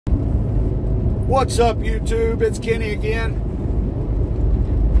What's up, YouTube? It's Kenny again.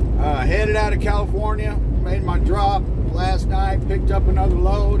 Headed out of California, made my drop last night, picked up another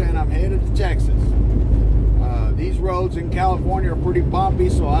load, and I'm headed to Texas. These roads in California are pretty bumpy,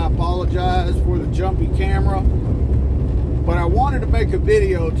 so I apologize for the jumpy camera. But I wanted to make a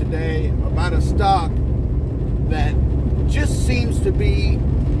video today about a stock that just seems to be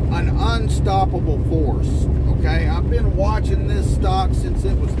an unstoppable force. Okay, I've been watching this stock since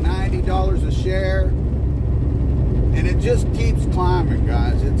it was $90 a share, and it just keeps climbing,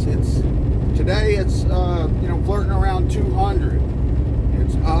 guys. Today it's flirting around 200.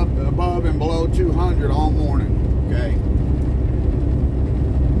 It's up above and below 200 all morning. Okay.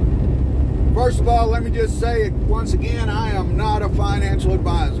 First of all, let me just say it once again, I am not a financial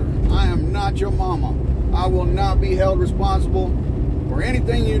advisor. I am not your mama. I will not be held responsible for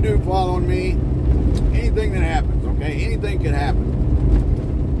anything you do following me, anything that happens, okay? Anything can happen.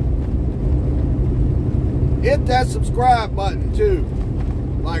 Hit that subscribe button too.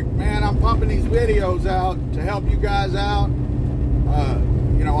 Like, man, I'm pumping these videos out to help you guys out.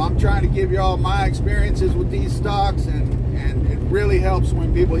 I'm trying to give you all my experiences with these stocks, and it really helps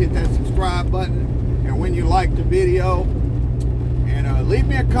when people hit that subscribe button and when you like the video. And leave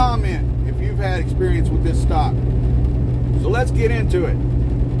me a comment if you've had experience with this stock. So let's get into it.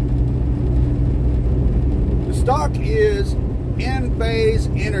 The stock is Enphase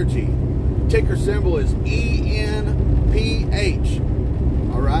Energy. Ticker symbol is ENPH.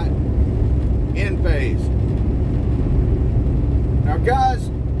 All right, Enphase. Now, guys,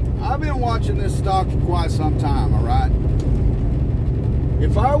 I've been watching this stock for quite some time. All right.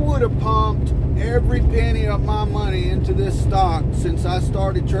 If I would have pumped every penny of my money into this stock since I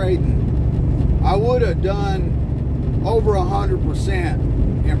started trading, I would have done over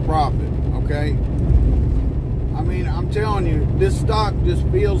 100% in profit. Okay. I mean, I'm telling you, this stock just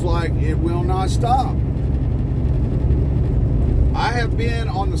feels like it will not stop. I have been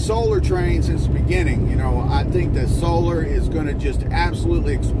on the solar train since the beginning. I think that solar is going to just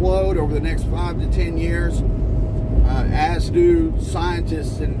absolutely explode over the next 5 to 10 years, as do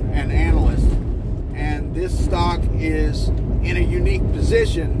scientists and analysts. And this stock is in a unique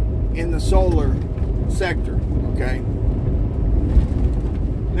position in the solar sector, okay?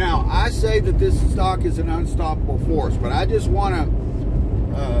 Now, I say that this stock is an unstoppable force, but I just want to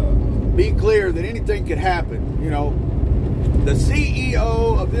be clear that anything could happen. The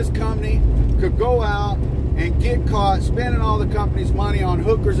CEO of this company could go out and get caught spending all the company's money on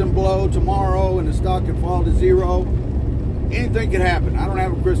hookers and blow tomorrow, and the stock could fall to zero. Anything could happen. I don't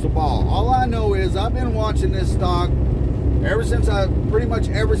have a crystal ball. All I know is I've been watching this stock pretty much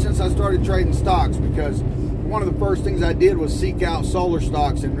ever since I started trading stocks, because one of the first things I did was seek out solar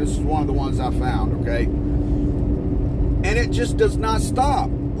stocks, and this is one of the ones I found, okay? And it just does not stop.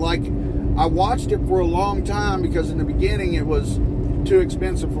 Like, I watched it for a long time because in the beginning it was too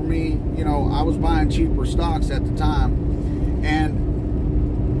expensive for me. I was buying cheaper stocks at the time. And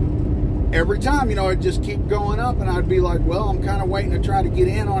every time, it just keeps going up, and I'd be like, well, I'm kind of waiting to try to get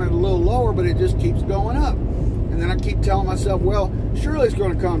in on it a little lower, but it just keeps going up. And then I keep telling myself, well, surely it's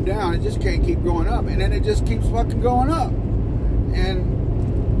going to come down. It just can't keep going up. And then it just keeps fucking going up.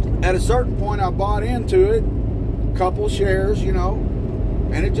 And at a certain point, I bought into it, a couple shares,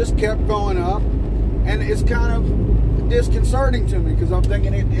 and it just kept going up. And it's kind of disconcerting to me because I'm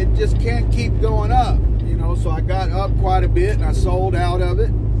thinking it just can't keep going up, So I got up quite a bit and I sold out of it.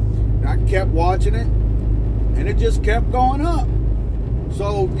 And I kept watching it, and it just kept going up.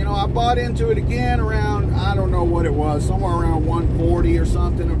 So, I bought into it again around, I don't know what it was, somewhere around 140 or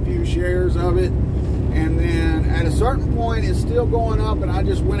something, a few shares of it. And then at a certain point, it's still going up, and I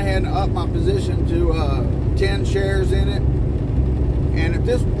just went ahead and upped my position to 10 shares in it. And at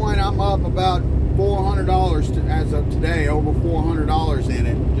this point, I'm up about $400 as of today, over $400 in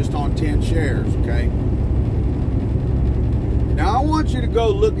it, just on 10 shares, okay? Now, I want you to go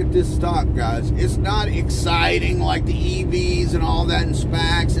look at this stock, guys. It's not exciting like the EVs and all that and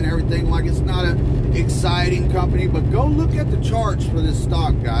SPACs and everything. Like, it's not an exciting company, but go look at the charts for this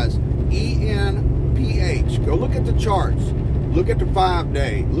stock, guys. ENPH. Go look at the charts. Look at the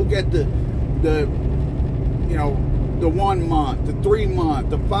 5-day. Look at the 1 month, the 3 month,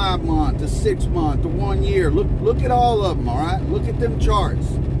 the 5 month, the 6 month, the 1 year. Look at all of them, all right? Look at them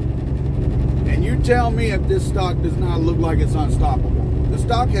charts. And you tell me if this stock does not look like it's unstoppable. The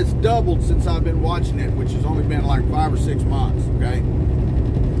stock has doubled since I've been watching it, which has only been like 5 or 6 months, okay?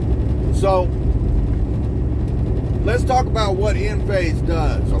 So, let's talk about what Enphase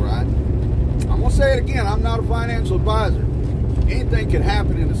does, all right? I'm going to say it again. I'm not a financial advisor. Anything can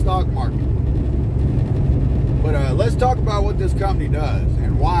happen in the stock market. But let's talk about what this company does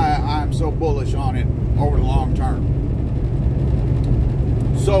and why I'm so bullish on it over the long term.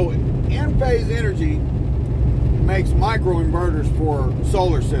 So Enphase Energy makes microinverters for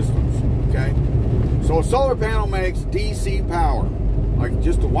solar systems, okay? So a solar panel makes DC power. Like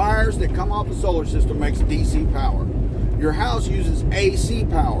just the wires that come off the solar system makes DC power. Your house uses AC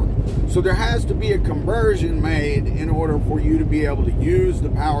power. So there has to be a conversion made in order for you to be able to use the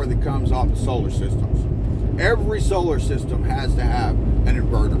power that comes off the solar systems. Every solar system has to have an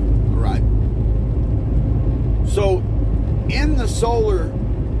inverter, all right? So in the solar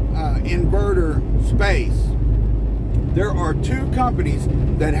inverter space, there are two companies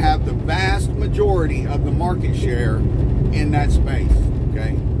that have the vast majority of the market share in that space,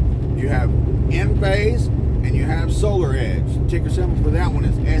 okay? You have Enphase and you have Solar Edge. The ticker symbol for that one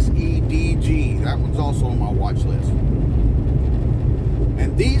is SEDG. That one's also on my watch list.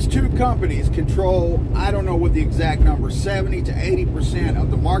 And these two companies control, I don't know what the exact number, 70 to 80%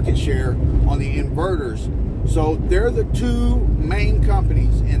 of the market share on the inverters. So they're the two main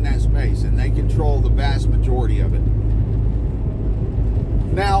companies in that space, and they control the vast majority of it.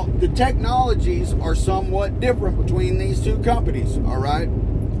 Now, the technologies are somewhat different between these two companies, all right?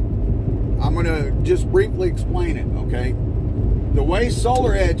 I'm going to just briefly explain it, okay? The way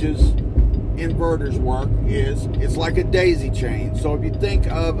Solar Edge's inverters work is it's like a daisy chain. So if you think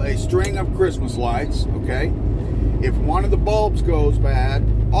of a string of Christmas lights, okay? If one of the bulbs goes bad,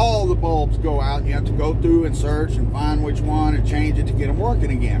 all the bulbs go out, and you have to go through and search and find which one and change it to get them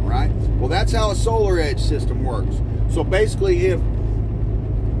working again, right? Well, that's how a Solar Edge system works. So basically, if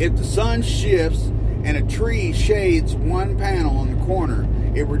the sun shifts and a tree shades one panel in the corner,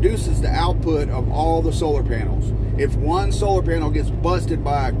 it reduces the output of all the solar panels. If one solar panel gets busted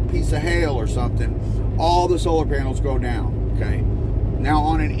by a piece of hail or something, all the solar panels go down, okay? Now,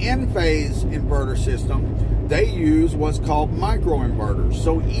 on an Enphase inverter system, they use what's called microinverters.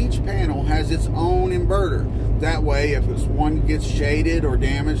 So each panel has its own inverter. That way, if one gets shaded or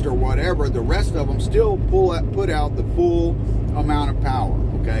damaged or whatever, the rest of them still put out the full amount of power,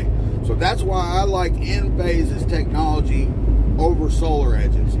 okay? So that's why I like Enphase's technology over Solar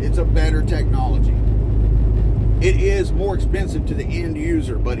Edge's. It's a better technology. It is more expensive to the end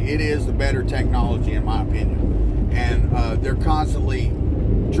user, but it is the better technology in my opinion. And they're constantly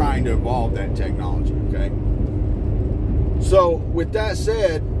trying to evolve that technology, okay? So with that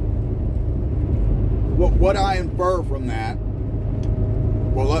said, what I infer from that,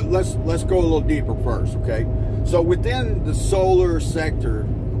 well, let's go a little deeper first, okay? So within the solar sector,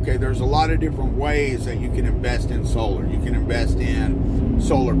 okay, there's a lot of different ways that you can invest in solar. You can invest in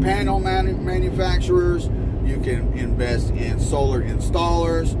solar panel manufacturers. You can invest in solar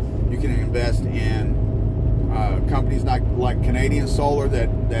installers. You can invest in companies like Canadian Solar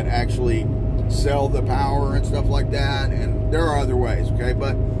that actually sell the power and stuff like that. And there are other ways, okay?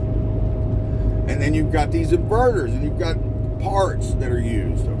 And then you've got these inverters, and you've got parts that are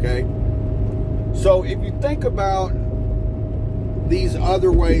used, okay? So if you think about these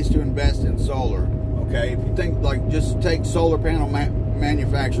other ways to invest in solar, okay, if you think, like, just take solar panel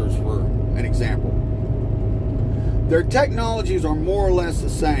manufacturers for an example. Their technologies are more or less the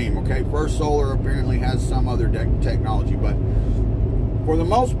same, okay? First Solar apparently has some other technology, but for the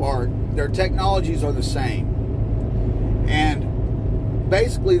most part, their technologies are the same. And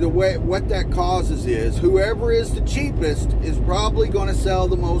basically what that causes is whoever is the cheapest is probably going to sell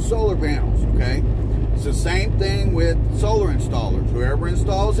the most solar panels, okay? It's the same thing with solar installers. Whoever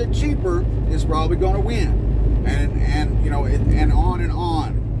installs it cheaper is probably going to win. And you know, and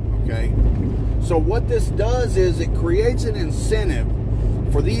on, okay? So what this does is it creates an incentive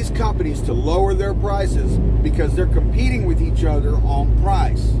for these companies to lower their prices because they're competing with each other on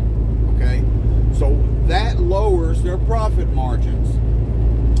price, okay? So that lowers their profit margins.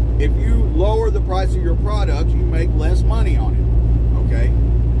 If you lower the price of your product, you make less money on it, okay?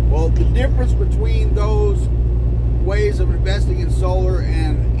 Well, the difference between those ways of investing in solar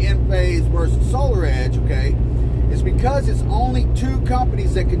and Enphase versus Solar Edge, okay, is because it's only two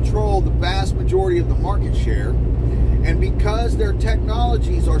companies that control the vast majority of the market share, and because their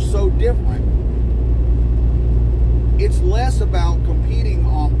technologies are so different, it's less about competing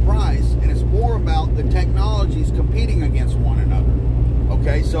on price, and it's more about the technologies competing against one another.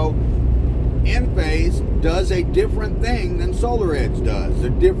 Okay, so Enphase does a different thing than Solar Edge does. They're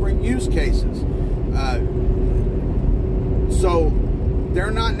different use cases. So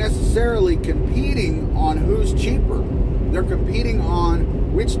they're not necessarily competing on who's cheaper. They're competing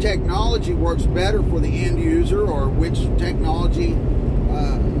on which technology works better for the end user, or which technology,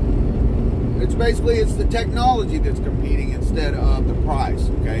 it's the technology that's competing instead of the price,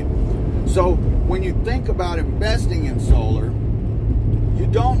 okay? So when you think about investing in solar, you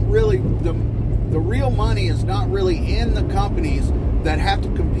don't really, the real money is not really in the companies that have to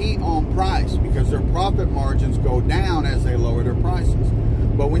compete on price, because their profit margins go down as they lower their prices.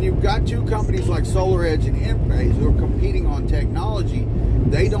 But when you've got two companies like SolarEdge and Enphase who are competing on technology,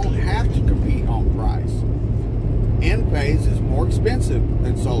 they don't have to compete on price. Enphase is more expensive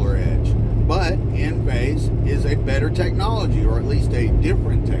than SolarEdge, but Enphase is a better technology, or at least a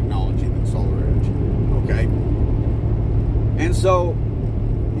different technology than SolarEdge. Okay? And so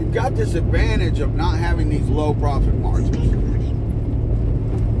you've got this advantage of not having these low profit margins.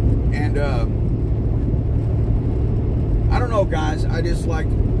 And I don't know, guys, I just like,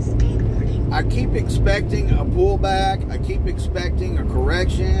 I keep expecting a pullback, I keep expecting a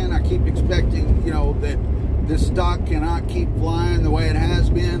correction, I keep expecting, you know, that this stock cannot keep flying the way it has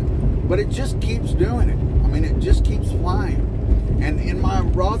been, but it just keeps doing it. I mean, it just keeps flying. And in my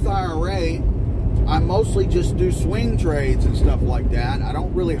Roth IRA, I mostly just do swing trades and stuff like that. I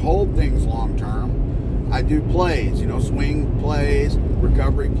don't really hold things long term. I do plays, you know, swing plays,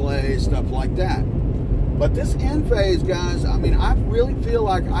 recovery plays, stuff like that. But this Enphase, guys, I mean, I really feel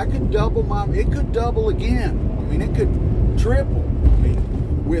like I could double it could double again. I mean, it could triple. I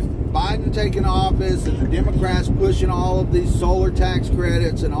mean, with Biden taking office and the Democrats pushing all of these solar tax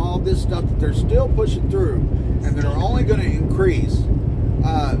credits and all this stuff that they're still pushing through and that are only going to increase.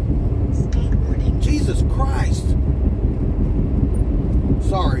 Jesus Christ.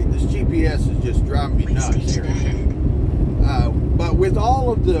 Sorry, this GPS is just driving me nuts here. But with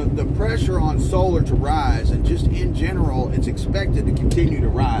all of the pressure on solar to rise, and just in general, it's expected to continue to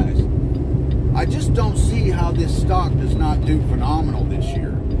rise, I just don't see how this stock does not do phenomenal this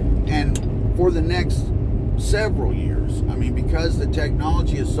year and for the next several years. I mean, because the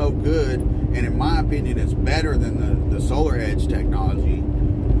technology is so good, and in my opinion, it's better than the SolarEdge technology,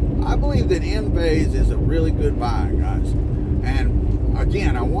 I believe that Enphase is a really good buy, guys. And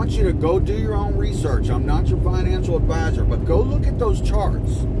again, I want you to go do your own research. I'm not your financial advisor, but go look at those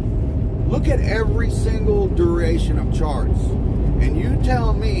charts. Look at every single duration of charts. And you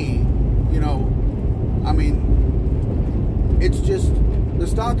tell me, you know, I mean, it's just, the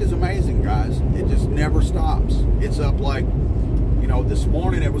stock is amazing, guys. It just never stops. It's up like, you know, this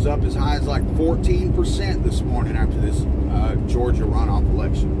morning it was up as high as like 14% this morning after this Georgia runoff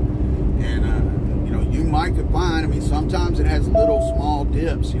election. And, you know, you might could find, I mean, sometimes it has little small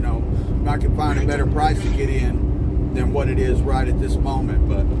dips, you know. You might could find a better price to get in than what it is right at this moment.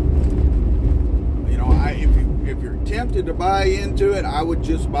 But, you know, if you're tempted to buy into it, I would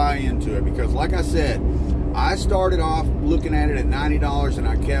just buy into it. Because, like I said, I started off looking at it at $90, and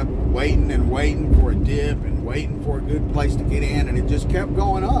I kept waiting and waiting for a dip and waiting for a good place to get in, and it just kept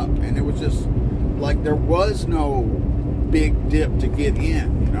going up. And it was just like there was no big dip to get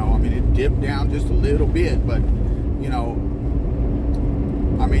in, you know. I mean, it dipped down just a little bit, but, you know,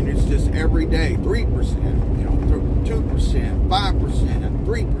 I mean, it's just every day 3%, you know, 2%, 5%,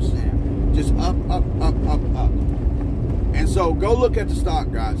 3%, just up, up, up, up, up. And so go look at the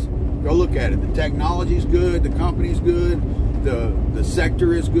stock, guys. Go look at it. The technology's good, the company's good, the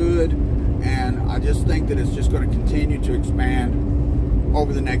sector is good, and I just think that it's just going to continue to expand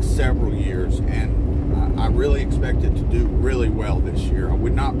over the next several years. And I really expect it to do really well this year. I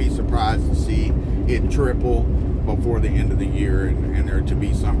would not be surprised to see it triple before the end of the year, and there to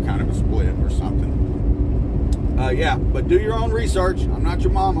be some kind of a split or something. Yeah, but do your own research. I'm not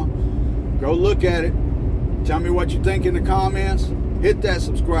your mama. Go look at it. Tell me what you think in the comments. Hit that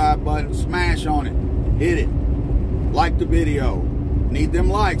subscribe button. Smash on it. Hit it. Like the video. Need them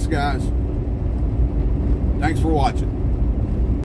likes, guys. Thanks for watching.